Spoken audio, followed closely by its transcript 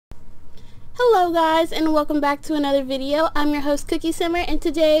Hello guys, and welcome back to another video. I'm your host Cookie Simmer, and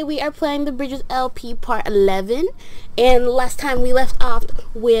today we are playing the Bridges LP Part 11. And last time we left off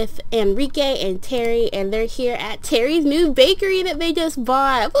with Enrique and Terry, and they're here at Terry's new bakery that they just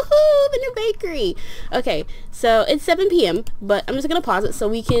bought. Woohoo! The new bakery! Okay, so it's 7 p.m, but I'm just gonna pause it so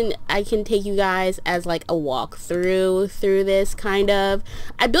I can take you guys as like a walk through this kind of.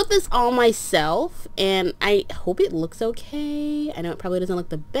 I built this all myself, and I hope it looks okay. I know it probably doesn't look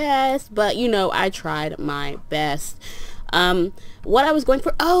the best, but you know, I tried my best. What I was going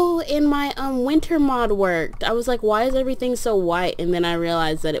for, and my winter mod worked. I was like, why is everything so white? And then I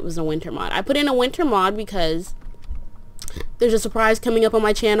realized that it was a winter mod. I put in a winter mod because there's a surprise coming up on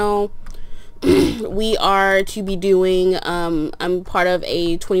my channel. We are to be doing, I'm part of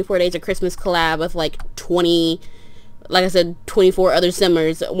a 24 Days of Christmas collab with like 24 other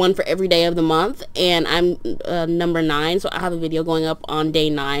simmers, one for every day of the month, and I'm number 9, so I have a video going up on day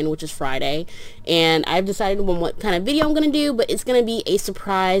 9, which is Friday, and I've decided on what kind of video I'm gonna do, but it's gonna be a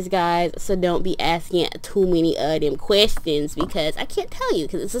surprise, guys, so don't be asking too many of them questions because I can't tell you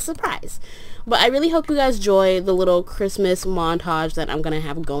because it's a surprise. But I really hope you guys enjoy the little Christmas montage that I'm gonna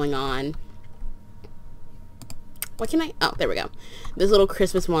have going on. There we go. This little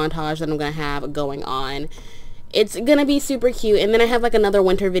Christmas montage that I'm gonna have going on. It's gonna be super cute, and then I have like another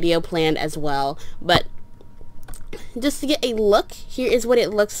winter video planned as well. But just to get a look, here is what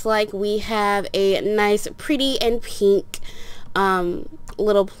it looks like. We have a nice pretty and pink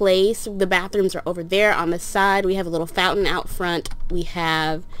little place. The bathrooms are over there on the side. We have a little fountain out front. We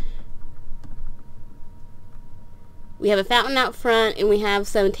have a fountain out front, and we have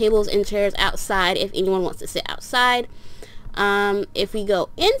some tables and chairs outside if anyone wants to sit outside. If we go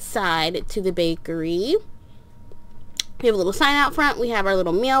inside to the bakery, we have a little sign out front. We have our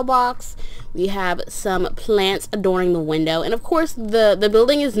little mailbox. We have some plants adorning the window. And of course, the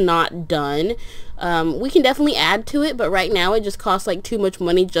building is not done. We can definitely add to it, but right now it just costs like too much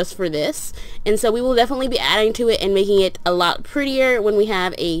money just for this. And so we will definitely be adding to it and making it a lot prettier when we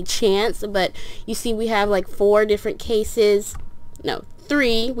have a chance. But you see, we have like 4 different cases. No,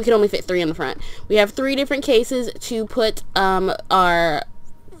 3. We can only fit 3 in the front. We have 3 different cases to put our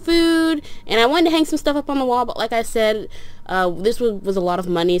food, and I wanted to hang some stuff up on the wall, but like I said, this was a lot of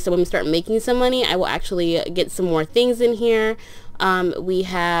money, so when we start making some money, I will actually get some more things in here. We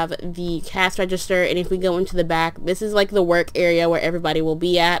have the cash register, and if we go into the back, this is like the work area where everybody will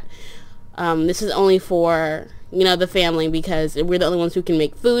be at. This is only for, you know, the family, because we're the only ones who can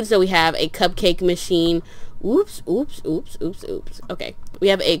make food. So we have a cupcake machine. Oops. Okay, we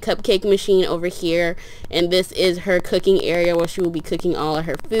have a cupcake machine over here, and this is her cooking area where she will be cooking all of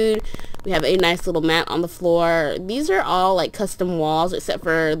her food. We have a nice little mat on the floor. These are all like custom walls except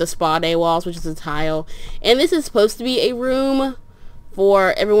for the spa day walls, which is a tile, and this is supposed to be a room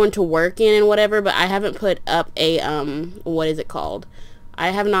for everyone to work in and whatever, but I haven't put up a what is it called? I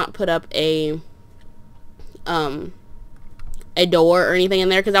have not put up a door or anything in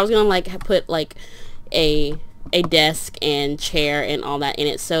there, because I was gonna like put like a desk and chair and all that in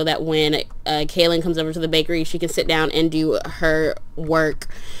it, so that when Kaylin comes over to the bakery, she can sit down and do her work.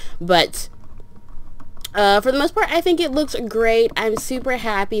 But for the most part, I think it looks great. I'm super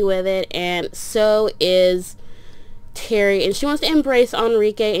happy with it, and so is Terry, and she wants to embrace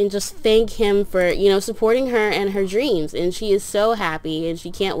Enrique and just thank him for, you know, supporting her and her dreams, and she is so happy and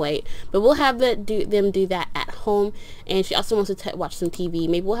she can't wait. But we'll have them do that at home, and she also wants to watch some TV.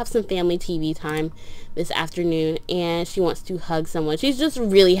 Maybe we'll have some family TV time this afternoon, and she wants to hug someone. She's just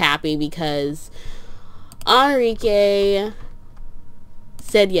really happy because Enrique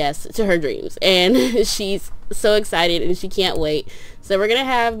said yes to her dreams, and she's so excited and she can't wait. So we're gonna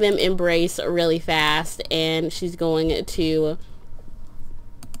have them embrace really fast, and she's going to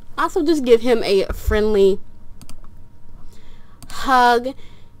also just give him a friendly hug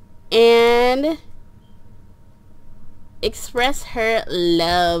and express her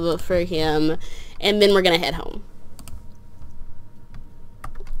love for him, and then we're gonna head home.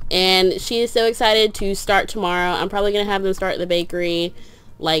 And she is so excited to start tomorrow. I'm probably gonna have them start the bakery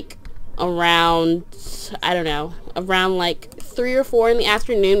like around, I don't know, around like 3 or 4 in the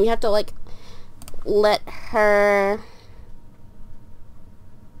afternoon. We have to like let her,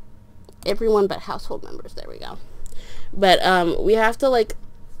 everyone but household members, there we go. But we have to like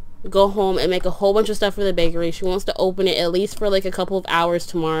go home and make a whole bunch of stuff for the bakery. She wants to open it at least for like a couple of hours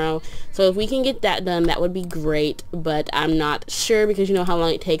tomorrow, so if we can get that done, that would be great. But I'm not sure, because you know how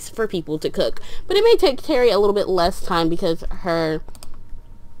long it takes for people to cook. But it may take Terry a little bit less time because her,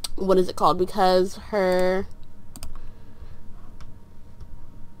 what is it called, because her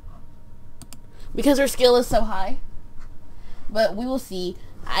skill is so high. But we will see.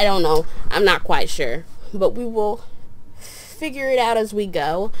 I don't know. I'm not quite sure. But we will figure it out as we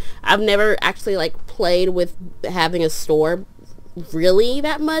go. I've never actually like played with having a store really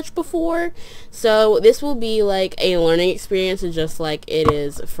that much before, so this will be like a learning experience, just like it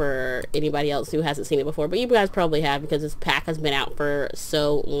is for anybody else who hasn't seen it before. But you guys probably have, because this pack has been out for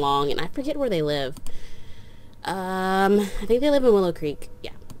so long, and I forget where they live. I think they live in Willow Creek.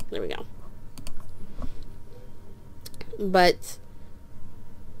 Yeah, there we go. But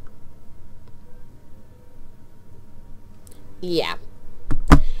yeah,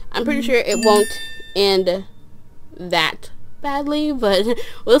 I'm pretty sure it won't end that badly, but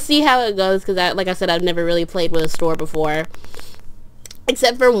we'll see how it goes, because like I said, I've never really played with a store before,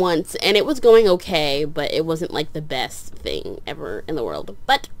 except for once, and it was going okay, but it wasn't like the best thing ever in the world.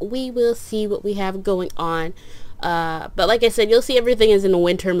 But we will see what we have going on. But like I said, you'll see everything is in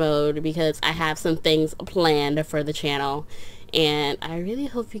winter mode because I have some things planned for the channel, and I really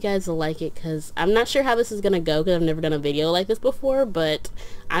hope you guys will like it, because I'm not sure how this is gonna go, because I've never done a video like this before, but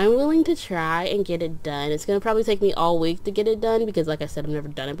I'm willing to try and get it done. It's gonna probably take me all week to get it done, because like I said, I've never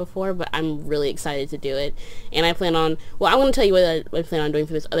done it before, but I'm really excited to do it. And I plan on, well, I want to tell you what I plan on doing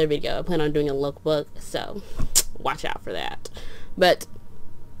for this other video. I plan on doing a lookbook, so watch out for that. But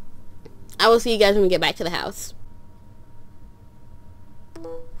I will see you guys when we get back to the house.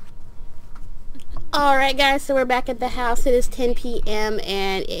 Alright guys, so we're back at the house. It is 10 p.m.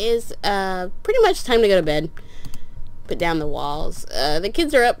 and it is pretty much time to go to bed. Put down the walls. The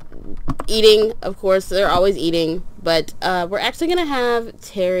kids are up eating, of course. They're always eating. But we're actually going to have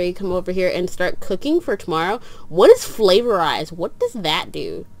Terry come over here and start cooking for tomorrow. What is Flavorize? What does that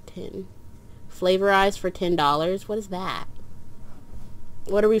do? Flavorize for $10? What is that?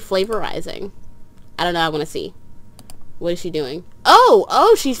 What are we flavorizing? I don't know. I want to see. What is she doing?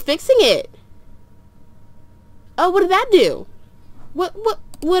 Oh, she's fixing it. Oh, what did that do? What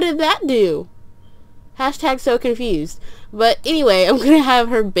did that do? Hashtag so confused. But anyway, I'm going to have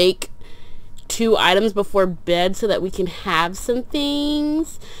her bake 2 items before bed so that we can have some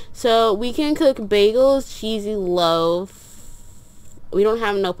things. So we can cook bagels, cheesy loaf. We don't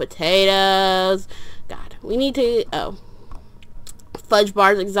have no potatoes. God, we need to, fudge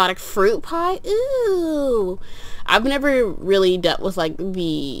bars, exotic fruit pie. Ooh. I've never really dealt with like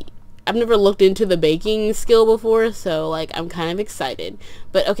I've never looked into the baking skill before, so like I'm kind of excited.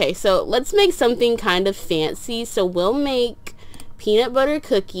 But okay, so let's make something kind of fancy. So we'll make peanut butter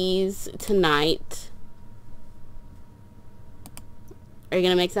cookies tonight. Are you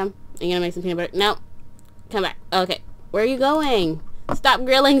gonna make some? Are you gonna make some peanut butter? No. Come back. Okay. Where are you going? Stop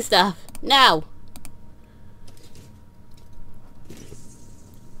grilling stuff. No.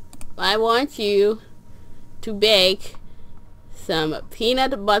 I want you to bake some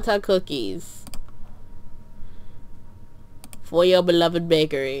peanut butter cookies for your beloved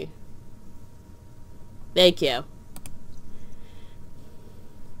bakery. Thank you.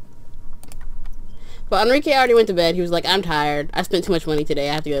 But Enrique already went to bed. He was like, I'm tired. I spent too much money today.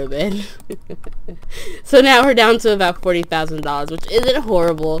 I have to go to bed. So now we're down to about $40,000, which isn't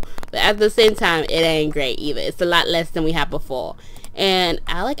horrible, but at the same time, it ain't great either. It's a lot less than we had before. And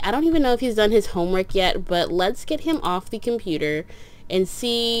Alec, I don't even know if he's done his homework yet, but let's get him off the computer and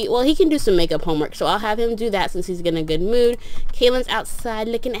see. Well, he can do some makeup homework, so I'll have him do that since he's in a good mood. Kaylin's outside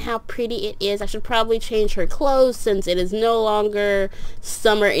looking at how pretty it is. I should probably change her clothes since it is no longer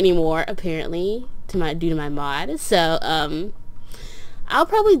summer anymore, apparently, due to my mod. So, I'll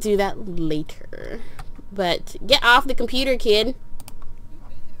probably do that later. But get off the computer, kid.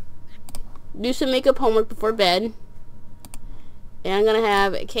 Do some makeup homework before bed. And I'm going to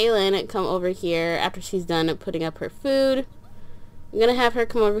have Kaylin come over here after she's done putting up her food. I'm going to have her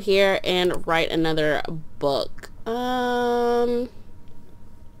come over here and write another book.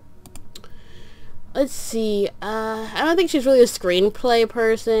 Let's see. I don't think she's really a screenplay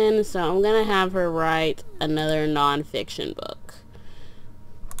person, so I'm going to have her write another nonfiction book.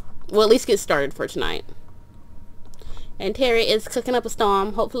 We'll at least get started for tonight. And Terry is cooking up a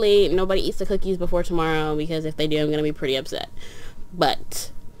storm. Hopefully nobody eats the cookies before tomorrow, because if they do, I'm going to be pretty upset.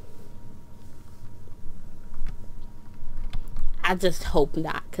 But I just hope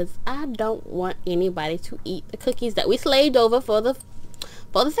not, because I don't want anybody to eat the cookies that we slaved over for the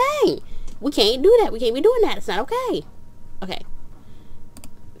thing. We can't do that. We can't be doing that. It's not okay. Okay.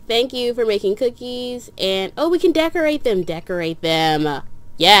 Thank you for making cookies. And, oh, we can decorate them. Decorate them.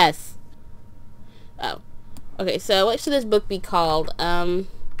 Yes. Oh. Okay, so what should this book be called? I'm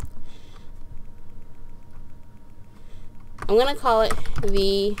gonna call it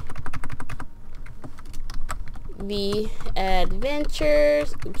the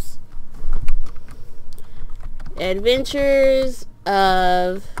Adventures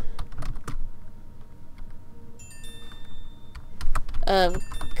of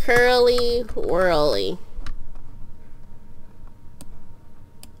Curly Whirly.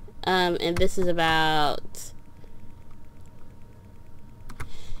 And this is about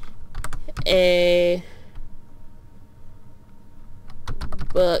a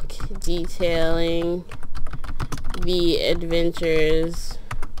book detailing the adventures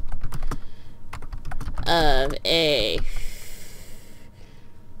of a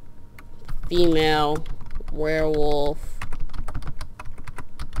female werewolf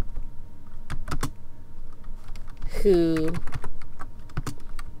who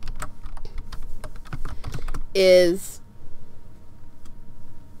is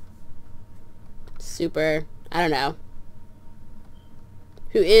super, I don't know,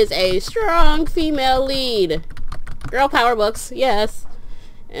 who is a strong female lead. Girl power books, yes.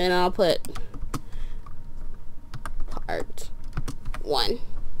 And I'll put part 1.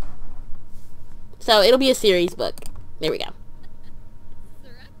 So it'll be a series book. There we go.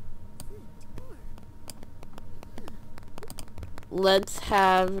 Let's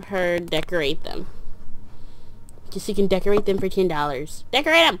have her decorate them. Just so you can decorate them for $10.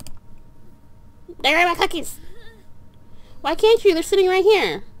 Decorate them! Decorate my cookies! Why can't you? They're sitting right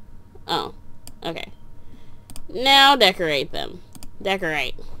here. Oh, okay. Now decorate them.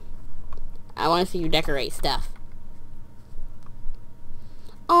 Decorate. I want to see you decorate stuff.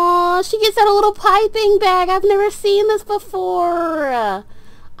 Aw, she gets out a little piping bag. I've never seen this before.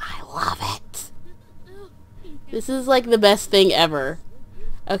 I love it. This is like the best thing ever.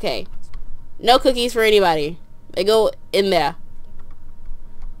 Okay. No cookies for anybody. They go in there.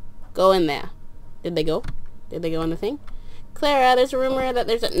 Go in there. Did they go? Did they go in the thing? Clara, there's a rumor that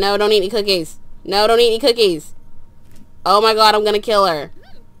there's a... No, don't eat any cookies. No, don't eat any cookies. Oh my god, I'm gonna kill her.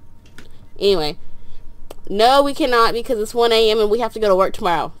 Anyway. No, we cannot because it's 1 a.m. and we have to go to work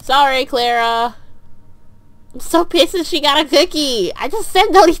tomorrow. Sorry, Clara. I'm so pissed that she got a cookie. I just said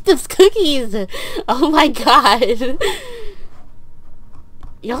don't eat those cookies. Oh my god.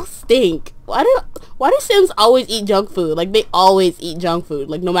 Y'all stink. Why do Sims always eat junk food? Like, they always eat junk food.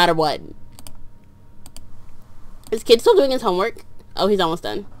 Like, no matter what. Is kid still doing his homework? Oh, he's almost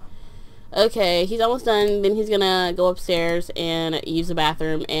done. Okay, he's almost done. Then he's gonna go upstairs and use the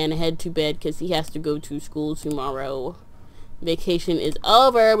bathroom and head to bed because he has to go to school tomorrow. Vacation is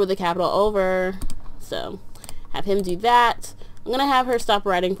over with a capital over. So, have him do that. I'm gonna have her stop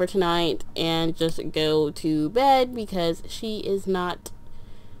writing for tonight and just go to bed because she is not...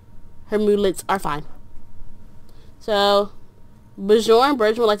 Her moodlets are fine. So, Bajorn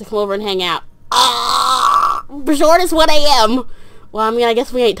Burge would like to come over and hang out. Ah! Bajorn, it's 1 a.m. Well, I mean, I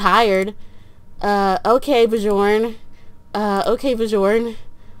guess we ain't tired. Okay, Bajorn. Okay, Bajorn.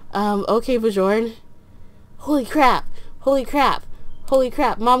 Okay, Bajorn. Holy crap. Holy crap. Holy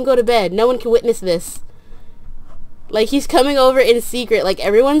crap. Mom, go to bed. No one can witness this. Like, he's coming over in secret. Like,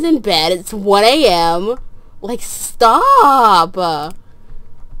 everyone's in bed. It's 1 a.m. Like, stop.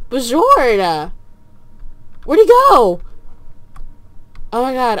 Bajorn. Where'd he go? Oh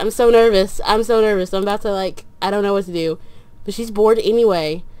my god, I'm so nervous. I'm so nervous. I'm about to, like, I don't know what to do. But she's bored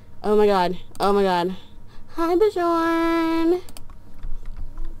anyway. Oh my god. Oh my god. Hi, Bajorn.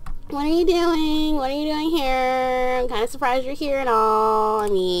 What are you doing? What are you doing here? I'm kind of surprised you're here and all. I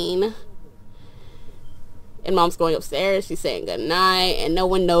mean... And Mom's going upstairs. She's saying goodnight. And no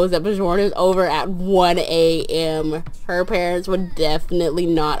one knows that Bajorn is over at 1 a.m. Her parents would definitely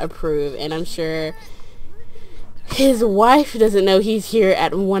not approve. And I'm sure his wife doesn't know he's here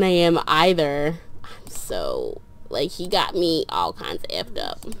at 1 a.m. either. I'm so... Like, he got me all kinds of effed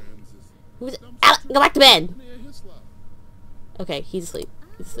up. Who's... Alex, go back to bed! Okay, he's asleep.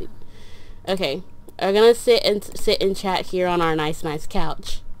 He's asleep. Okay. We're gonna sit and chat here on our nice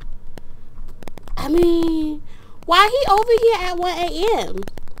couch. I mean, why he over here at 1 a.m.?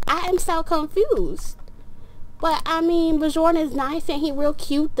 I am so confused. But, I mean, Bajorn is nice and he real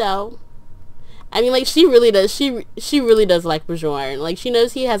cute, though. I mean, like, she really does. She really does like Bajorn. Like, she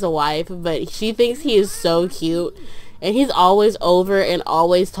knows he has a wife, but she thinks he is so cute. And he's always over and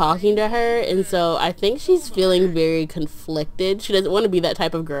always talking to her. And so, I think she's feeling very conflicted. She doesn't want to be that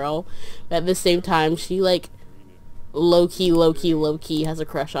type of girl. But at the same time, she, like... low-key has a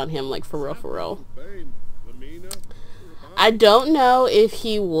crush on him, like, for real. I don't know if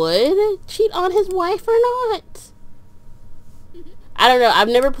he would cheat on his wife or not. I don't know. I've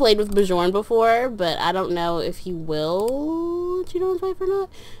never played with Bajorn before, but I don't know if he will cheat on his wife or not.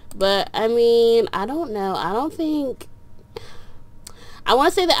 But, I mean, I don't know. I don't think... I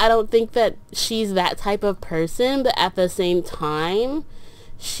want to say that I don't think that she's that type of person, but at the same time...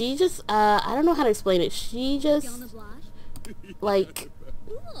 She just, I don't know how to explain it. She just Like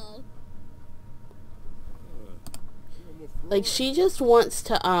she just wants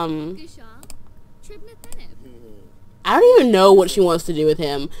to, I don't even know what she wants to do with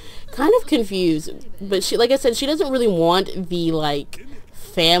him. Kind of confused. But she, like I said, she doesn't really want the, like,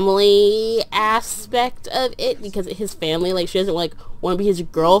 family aspect of it because his family, like, she doesn't, like, want to be his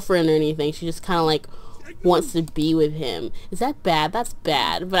girlfriend or anything. She just kind of, like, wants to be with him. Is that bad? That's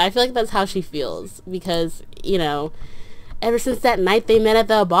bad. But I feel like that's how she feels because, you know, ever since that night they met at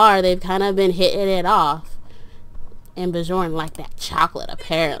the bar, they've kind of been hitting it off. And Bjorn liked that chocolate,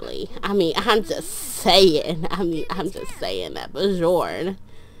 apparently. I mean, I'm just saying. I'm just saying that Bjorn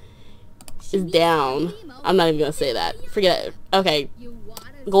is down. I'm not even gonna say that. Forget it. Okay.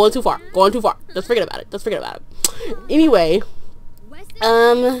 Going too far. Going too far. Just forget about it. Just forget about it. Anyway.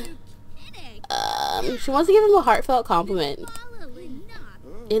 She wants to give him a heartfelt compliment.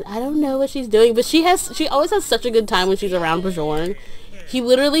 And I don't know what she's doing, but she always has such a good time when she's around Bjorn. He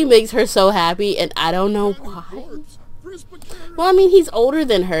literally makes her so happy, and I don't know why. Well, I mean, he's older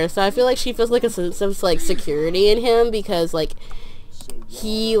than her, so I feel like she feels like a sense of, like, security in him because, like,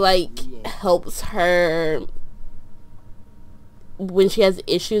 he, like, helps her when she has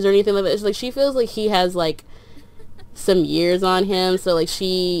issues or anything like that. It's like she feels like he has, like, some years on him, so, like,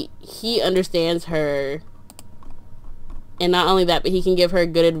 he understands her. And not only that, but he can give her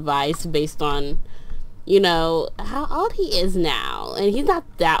good advice based on, you know, how old he is now. And he's not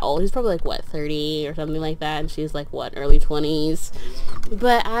that old. He's probably like, what, 30 or something like that. And she's like, what, early 20s.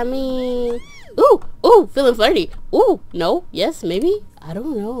 But, I mean, ooh, feeling flirty. Ooh, no, yes, maybe. I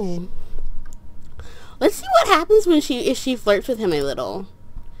don't know. Let's see what happens when if she flirts with him a little.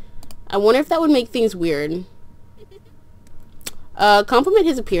 I wonder if that would make things weird. Compliment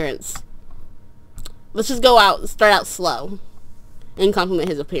his appearance. Let's just start out slow. And compliment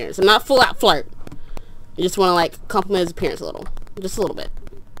his appearance. And not full out flirt. You just want to, like, compliment his appearance a little. Just a little bit.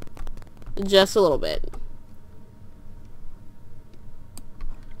 Just a little bit.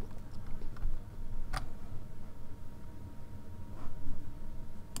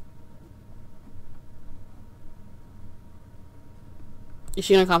 Is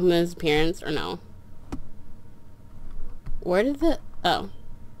she going to compliment his appearance or no? Where did the... Oh.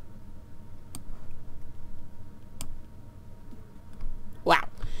 Wow.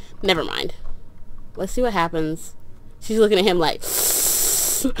 Never mind. Let's see what happens. She's looking at him like...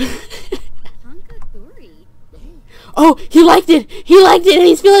 Oh, he liked it! He liked it and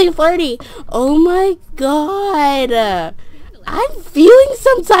he's feeling flirty! Oh my god! I'm feeling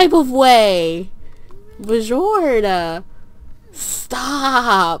some type of way! Bjorn!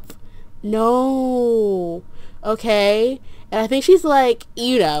 Stop! No! Okay? And I think she's like,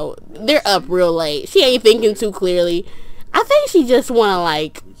 you know, they're up real late. She ain't thinking too clearly. I think she just wanna,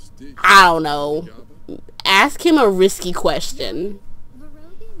 like, I don't know, ask him a risky question.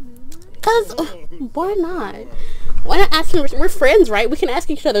 Cause, why not? Why not ask him? We're friends, right? We can ask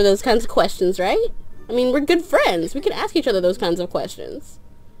each other those kinds of questions, right? I mean, we're good friends. We can ask each other those kinds of questions.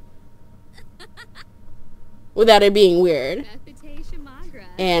 Without it being weird.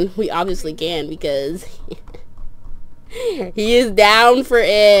 And we obviously can because he is down for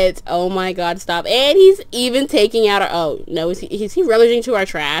it. Oh my god, stop. And he's even taking out our... Oh, no, is he rummaging through our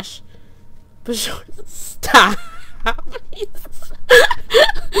trash? Stop. He's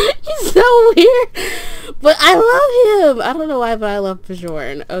so weird. But I love him. I don't know why, but I love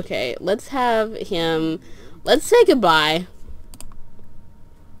Bjorn. Okay, let's have him... Let's say goodbye.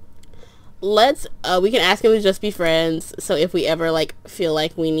 Let's... we can ask him to just be friends. So if we ever, like, feel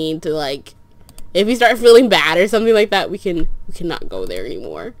like we need to, like... If we start feeling bad or something like that, we cannot go there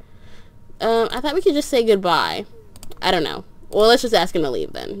anymore. I thought we could just say goodbye. I don't know. Well, let's just ask him to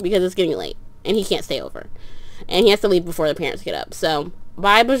leave then, because it's getting late. And he can't stay over. And he has to leave before the parents get up. So,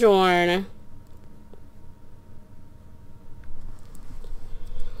 bye, Bjorn.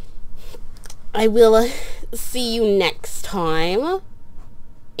 I will see you next time.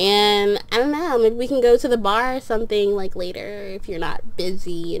 And, I don't know, maybe we can go to the bar or something, like, later, if you're not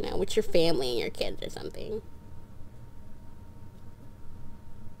busy, you know, with your family and your kids or something.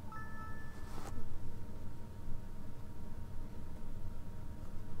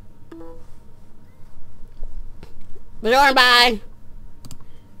 Bjorn, bye!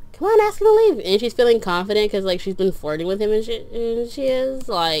 Come on, ask him to leave. And she's feeling confident because, like, she's been flirting with him and she is,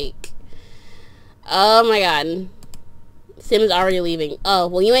 like... Oh, my God. Sim is already leaving. Oh,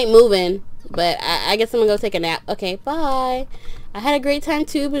 well, you ain't moving. But I guess I'm gonna go take a nap. Okay, bye. I had a great time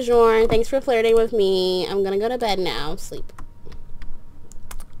too, Bjorn. Thanks for flirting with me. I'm gonna go to bed now. Sleep.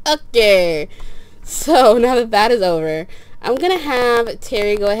 Okay. So, now that that is over, I'm gonna have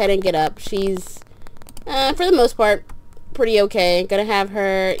Terry go ahead and get up. She's, for the most part, pretty okay. Gonna have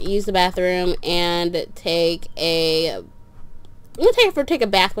her use the bathroom and take a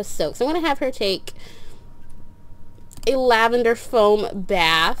bath with soak. So I'm gonna have her take a lavender foam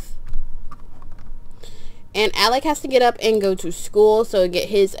bath. And Alec has to get up and go to school, so get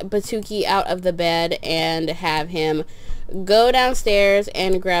his Batuki out of the bed and have him go downstairs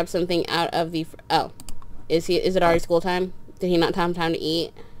and grab something out of the is it already school time? Did he not have time to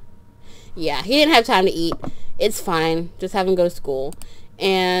eat? Yeah, he didn't have time to eat. It's fine. Just have him go to school.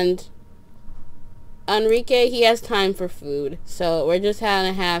 And Enrique, he has time for food. So we're just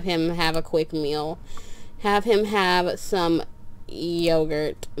gonna have him have a quick meal. Have him have some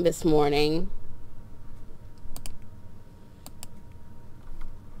yogurt this morning.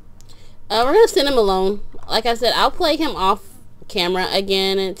 We're gonna send him alone. Like I said, I'll play him off camera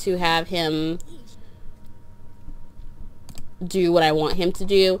again to have him do what I want him to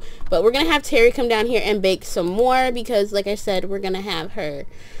do. But we're gonna have Terry come down here and bake some more because, like I said, we're gonna have her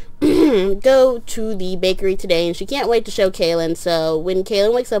go to the bakery today, and she can't wait to show Kaylin. So when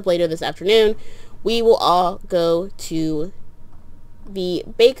Kaylin wakes up later this afternoon, we will all go to the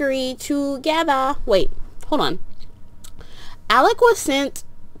bakery together. Wait, hold on. Alec was sent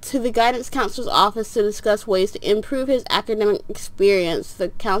to the guidance counselor's office to discuss ways to improve his academic experience. The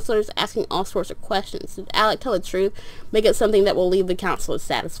counselor is asking all sorts of questions. Did Alec tell the truth? Make it something that will leave the counselor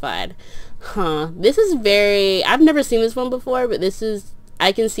satisfied. This is very... I've never seen this one before, but this is...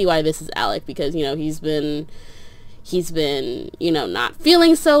 I can see why this is Alec, because, you know, he's been, you know, not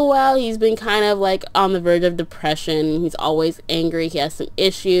feeling so well. He's been kind of like on the verge of depression. He's always angry. He has some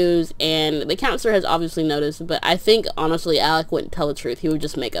issues, and the counselor has obviously noticed, but I think honestly Alec wouldn't tell the truth. He would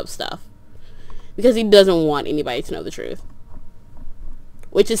just make up stuff because he doesn't want anybody to know the truth,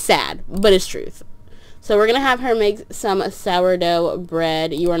 which is sad, but it's truth. So we're gonna have her make some sourdough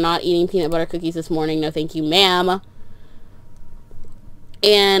bread. You are not eating peanut butter cookies this morning. No thank you, ma'am.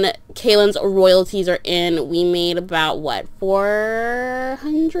 And Kaylin's royalties are in. We made about, what,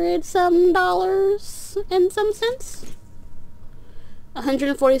 $400 some dollars and some cents?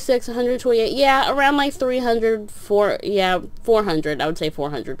 146, 128, yeah, around like 300, 400, I would say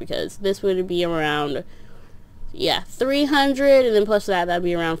 400, because this would be around, yeah, 300, and then plus that'd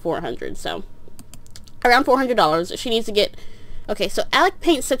be around 400, so, around $400. She needs to get... Okay, so Alec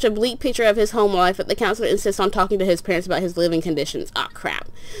paints such a bleak picture of his home life that the counselor insists on talking to his parents about his living conditions. Aw, crap.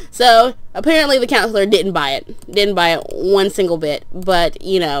 So, apparently the counselor didn't buy it. Didn't buy it one single bit. But,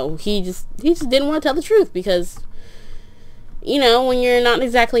 you know, he just didn't want to tell the truth because, you know, when you're not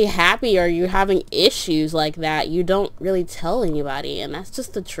exactly happy or you're having issues like that, you don't really tell anybody, and that's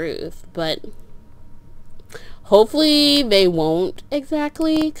just the truth. But hopefully they won't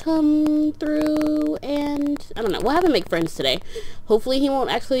exactly come through, and I don't know, we'll have him make friends today. Hopefully he won't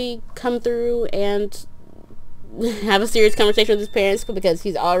actually come through and have a serious conversation with his parents, because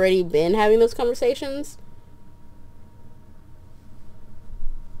he's already been having those conversations.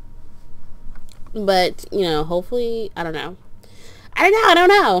 But, you know, hopefully, I don't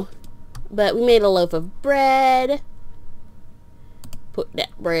know. But we made a loaf of bread. Put that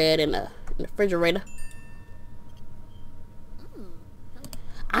bread in the refrigerator.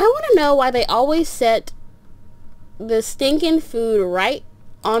 I want to know why they always set the stinking food right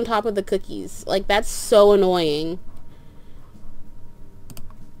on top of the cookies. Like, that's so annoying.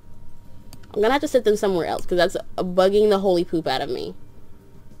 I'm gonna have to set them somewhere else because that's bugging the holy poop out of me.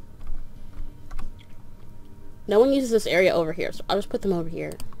 No one uses this area over here, so I'll just put them over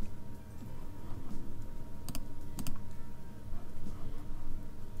here.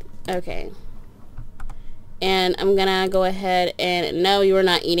 Okay. And I'm gonna go ahead and... No, you are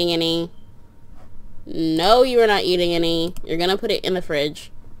not eating any. No, you are not eating any. You're gonna put it in the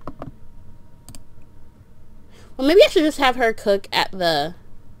fridge. Well, maybe I should just have her cook at the...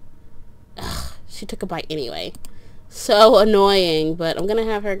 Ugh, she took a bite anyway. So annoying. But I'm gonna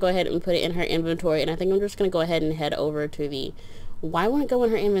have her go ahead and put it in her inventory. And I think I'm just gonna go ahead and head over to the... Why won't it go in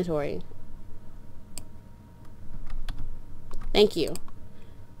her inventory? Thank you.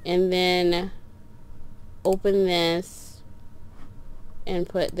 And then... open this and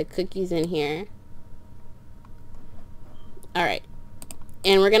put the cookies in here. Alright.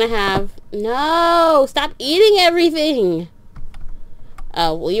 And we're gonna have... No! Stop eating everything!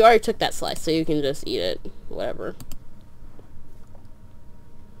 Oh, well, you already took that slice, so you can just eat it. Whatever.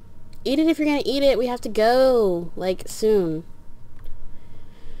 Eat it if you're gonna eat it. We have to go. Like, soon.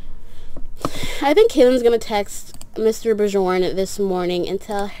 I think Kaylin's gonna text Mr. Bajorn this morning and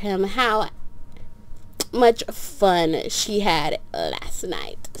tell him how much fun she had last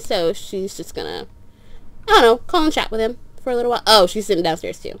night. So she's just gonna, I don't know, call and chat with him for a little while. Oh, she's sitting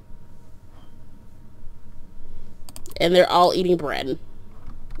downstairs too. and they're all eating bread.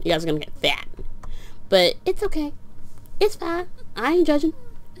 You guys are gonna get fat. But it's okay. It's fine. I ain't judging.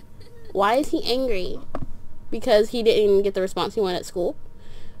 Why is he angry? Because he didn't get the response he wanted at school?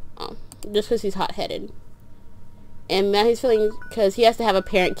 Just because he's hot-headed. And now he's feeling, because he has to have a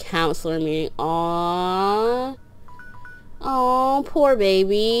parent counselor meeting. Aww. Aww, poor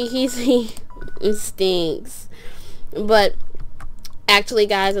baby. He stinks. But actually,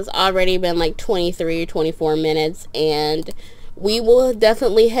 guys, it's already been like 23 or 24 minutes, and we will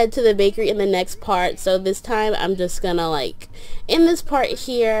definitely head to the bakery in the next part. So this time I'm just gonna like in this part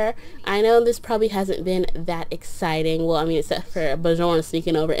here. I know this probably hasn't been that exciting, well, I mean, except for Bjorn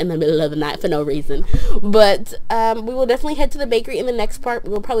sneaking over in the middle of the night for no reason, but we will definitely head to the bakery in the next part.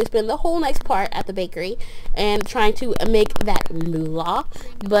 We will probably spend the whole next part at the bakery and trying to make that moolah.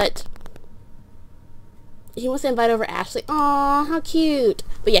 But he wants to invite over Ashley. Aw, how cute.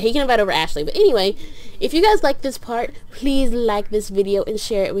 But yeah, he can invite over Ashley. But anyway, if you guys like this part, please like this video and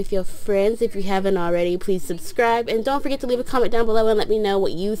share it with your friends. If you haven't already, please subscribe. And don't forget to leave a comment down below and let me know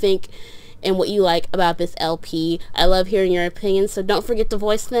what you think and what you like about this LP. I love hearing your opinions, so don't forget to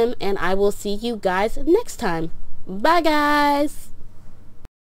voice them. And I will see you guys next time. Bye, guys.